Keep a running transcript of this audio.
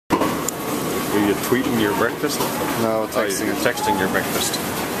you tweeting your breakfast? No, texting. Oh, you're texting your breakfast.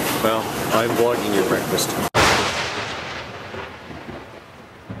 Well, I'm vlogging your breakfast.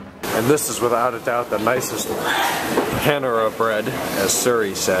 And this is without a doubt the nicest Panera bread, as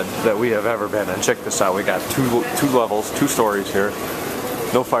Surrey said, that we have ever been. And check this out, we got two levels, 2 stories here.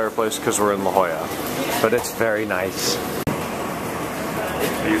 No fireplace because we're in La Jolla. But it's very nice.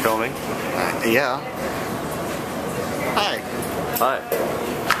 Are you filming? Yeah. Hi. Hi.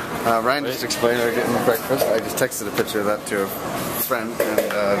 Ryan just explained we're getting breakfast. I just texted a picture of that to a friend, and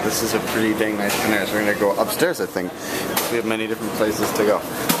this is a pretty dang nice Panera. So we're gonna go upstairs, I think. We have many different places to go.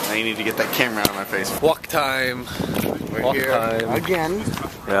 I need to get that camera out of my face. Walk time. We're here again.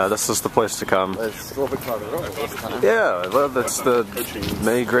 Yeah, this is the place to come. It's a little bit cloudy this time. Yeah, well, that's the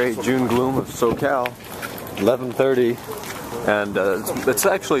May gray June gloom of SoCal. 11:30, and it's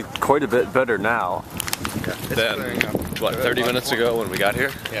actually quite a bit better now than what 30 minutes ago when we got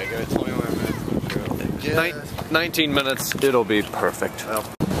here. Yeah, give it 21 minutes. Yeah. 19 minutes. It'll be perfect. Well,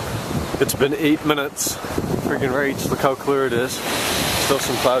 it's been 8 minutes. Freaking right. Look how clear it is. Still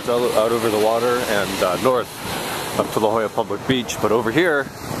some clouds out over the water and north up to La Jolla Public Beach, but over here,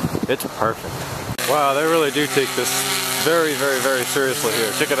 it's perfect. Wow, they really do take this very, very, very seriously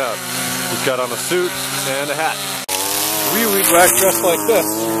here. Check it out. He's got on a suit and a hat. Weed whack dressed like this,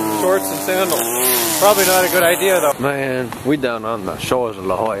 shorts and sandals. Probably not a good idea though. Man, we down on the shores of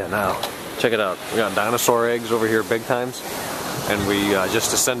La Jolla now. Check it out. We got dinosaur eggs over here big times. And we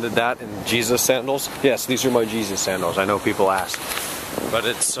just ascended that in Jesus sandals. Yes, these are my Jesus sandals. I know people ask. But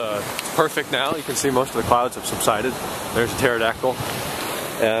it's perfect now. You can see most of the clouds have subsided. There's a pterodactyl.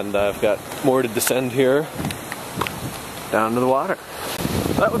 And I've got more to descend here down to the water.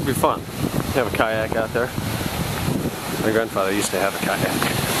 That would be fun. Have a kayak out there. My grandfather used to have a kayak.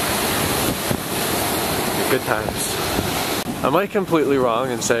 Good times. Am I completely wrong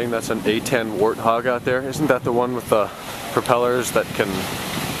in saying that's an A10 Warthog out there? Isn't that the one with the propellers that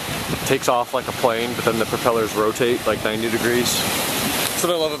takes off like a plane, but then the propellers rotate like 90 degrees? That's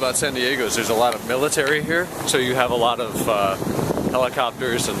what I love about San Diego is there's a lot of military here, so you have a lot of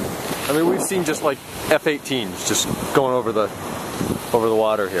helicopters, and I mean we've seen just like F-18s just going over the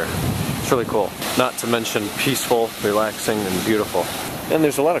water here. It's really cool. Not to mention peaceful, relaxing, and beautiful. And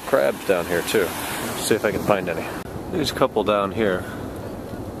there's a lot of crabs down here too. Let's see if I can find any. There's a couple down here,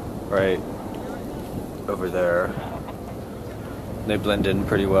 right over there. They blend in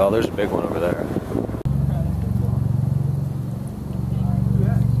pretty well. There's a big one over there.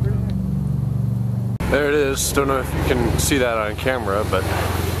 There it is. Don't know if you can see that on camera, but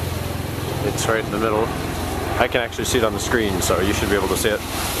it's right in the middle. I can actually see it on the screen, so you should be able to see it.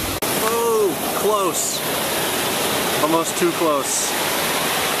 Oh, close. Almost too close.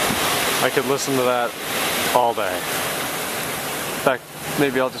 I could listen to that all day. In fact,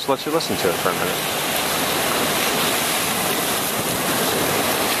 maybe I'll just let you listen to it for a minute.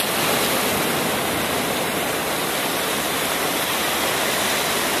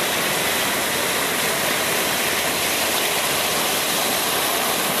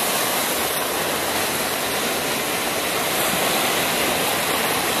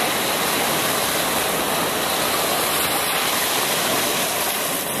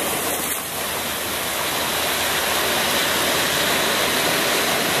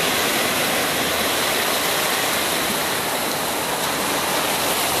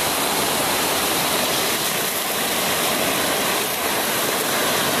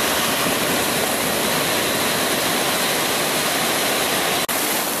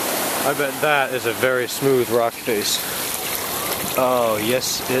 I bet that is a very smooth rock face. Oh,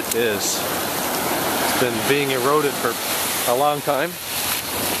 yes it is. It's been being eroded for a long time.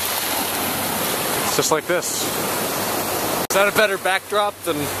 It's just like this. Is that a better backdrop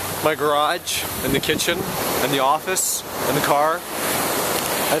than my garage and the kitchen and the office and the car?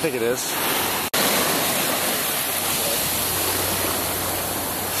 I think it is.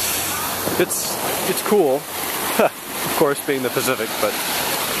 It's cool. Of course, being the Pacific, but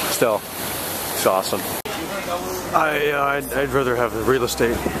still, it's awesome. I'd rather have the real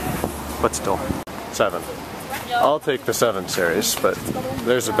estate, but still. 7. I'll take the 7 Series, but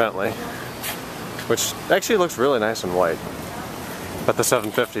there's a Bentley, which actually looks really nice in white. But the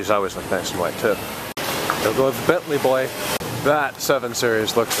 750s always look nice in white too. I'll go with the Bentley boy. That 7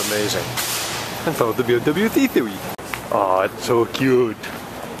 Series looks amazing. And so the WT3. Oh, it's so cute.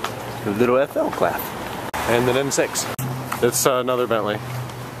 A little FL clap. And an N6. It's another Bentley,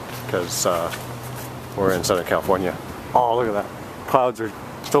 because we're in Southern California. Oh, look at that. Clouds are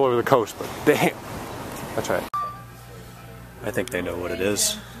still over the coast, but damn. That's right. I think they know what it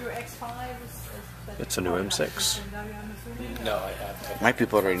is. It's a new M6. No, I have to. My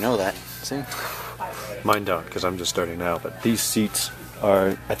people already know that. See? Mine don't, because I'm just starting out, but these seats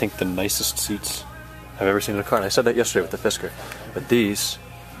are, I think, the nicest seats I've ever seen in a car, and I said that yesterday with the Fisker. But these,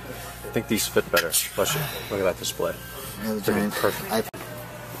 I think these fit better. Bless you. Look at that display. Freaking perfect.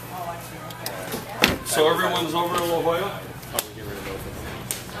 So everyone's over in La Jolla?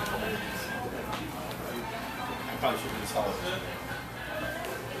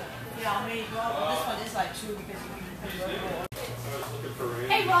 Yeah, I mean, well, this one is like 2 because you can.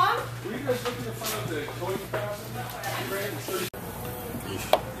 Hey, Mom! Were you guys looking to find the toy capacity?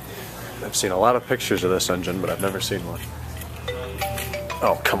 I've seen a lot of pictures of this engine, but I've never seen one.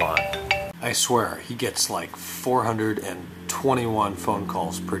 Oh, come on. I swear, he gets like 421 phone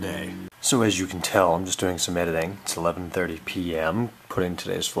calls per day. So as you can tell, I'm just doing some editing. It's 11:30 p.m. putting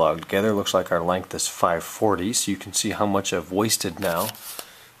today's vlog together. Looks like our length is 540, so you can see how much I've wasted now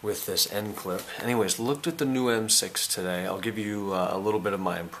with this end clip. Anyways, looked at the new M6 today. I'll give you a little bit of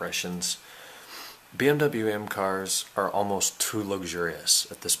my impressions. BMW M cars are almost too luxurious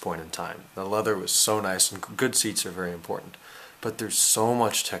at this point in time. The leather was so nice, and good seats are very important. But there's so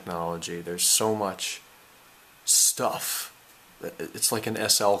much technology, there's so much stuff. It's like an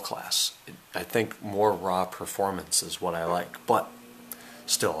SL class. I think more raw performance is what I like. But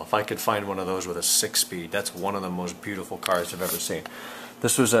still, if I could find one of those with a 6-speed, that's one of the most beautiful cars I've ever seen.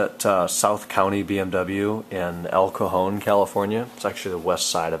 This was at South County BMW in El Cajon, California. It's actually the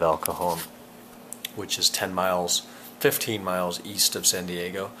west side of El Cajon, which is 15 miles east of San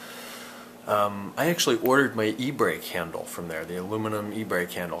Diego. I actually ordered my e-brake handle from there. The aluminum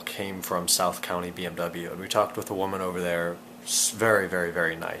e-brake handle came from South County BMW, and we talked with a woman over there. Very, very,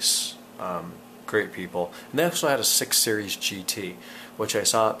 very nice. Great people. And they also had a 6 Series GT, which I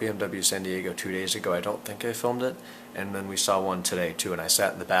saw at BMW San Diego 2 days ago. I don't think I filmed it. And then we saw one today too, and I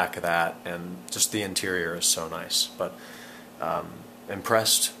sat in the back of that, and just the interior is so nice. But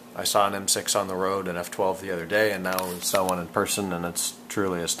impressed. I saw an M6 on the road, an F12 the other day, and now we saw one in person, and it's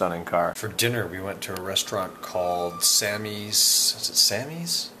truly a stunning car. For dinner, we went to a restaurant called Sammy's. Is it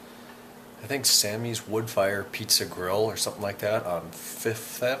Sammy's? I think Sammy's Woodfire Pizza Grill or something like that on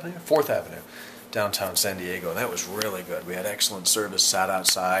 4th Avenue, downtown San Diego. That was really good. We had excellent service, sat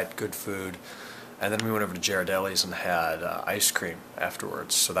outside, good food. And then we went over to JRSVlog and had ice cream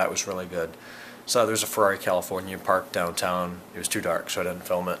afterwards, so that was really good. So there's a Ferrari California parked downtown. It was too dark, so I didn't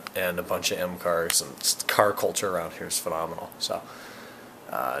film it, and a bunch of M cars, and car culture around here is phenomenal. So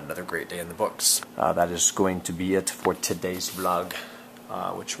another great day in the books. That is going to be it for today's vlog,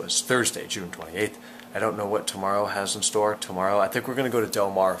 which was Thursday, June 28th. I don't know what tomorrow has in store. Tomorrow, I think we're going to go to Del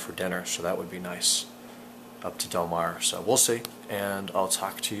Mar for dinner, so that would be nice. Up to Del Mar, so we'll see, and I'll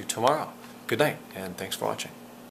talk to you tomorrow. Good night, and thanks for watching.